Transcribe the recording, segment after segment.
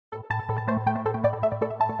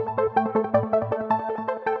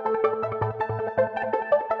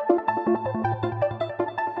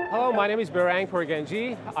my name is Berang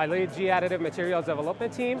Porgenji. I lead G Additive Materials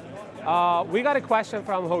Development team. We got a question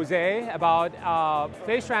from Jose about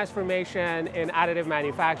phase transformation in additive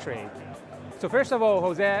manufacturing. So first of all,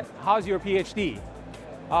 Jose, how's your PhD?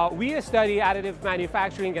 We study additive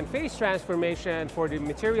manufacturing and phase transformation for the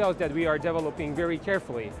materials that we are developing very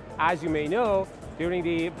carefully. As you may know, during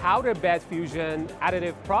the powder bed fusion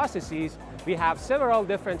additive processes, we have several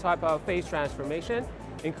different types of phase transformation,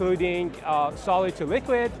 including solid to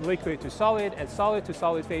liquid, liquid to solid, and solid to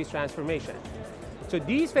solid phase transformation. So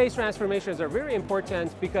these phase transformations are very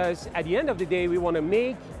important because at the end of the day, we want to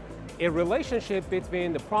make a relationship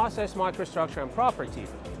between the process, microstructure, and property.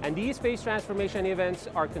 And these phase transformation events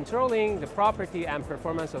are controlling the property and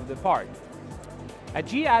performance of the part. At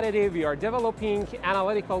G Additive, we are developing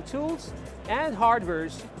analytical tools and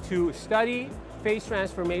hardwares to study phase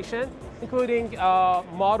transformation, including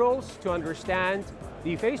models to understand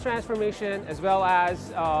the phase transformation, as well as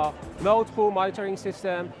melt pool monitoring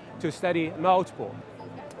system to study melt pool.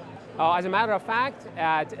 As a matter of fact,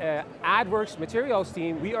 at AdWorks Materials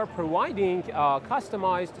team, we are providing a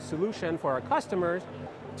customized solution for our customers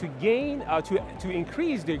to gain, to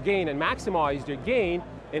increase their gain and maximize their gain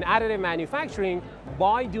in additive manufacturing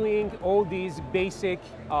by doing all these basic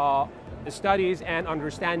studies and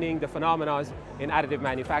understanding the phenomena in additive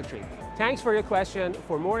manufacturing. Thanks for your question.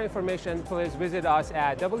 For more information, please visit us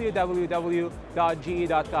at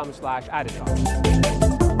www.ge.com/additive.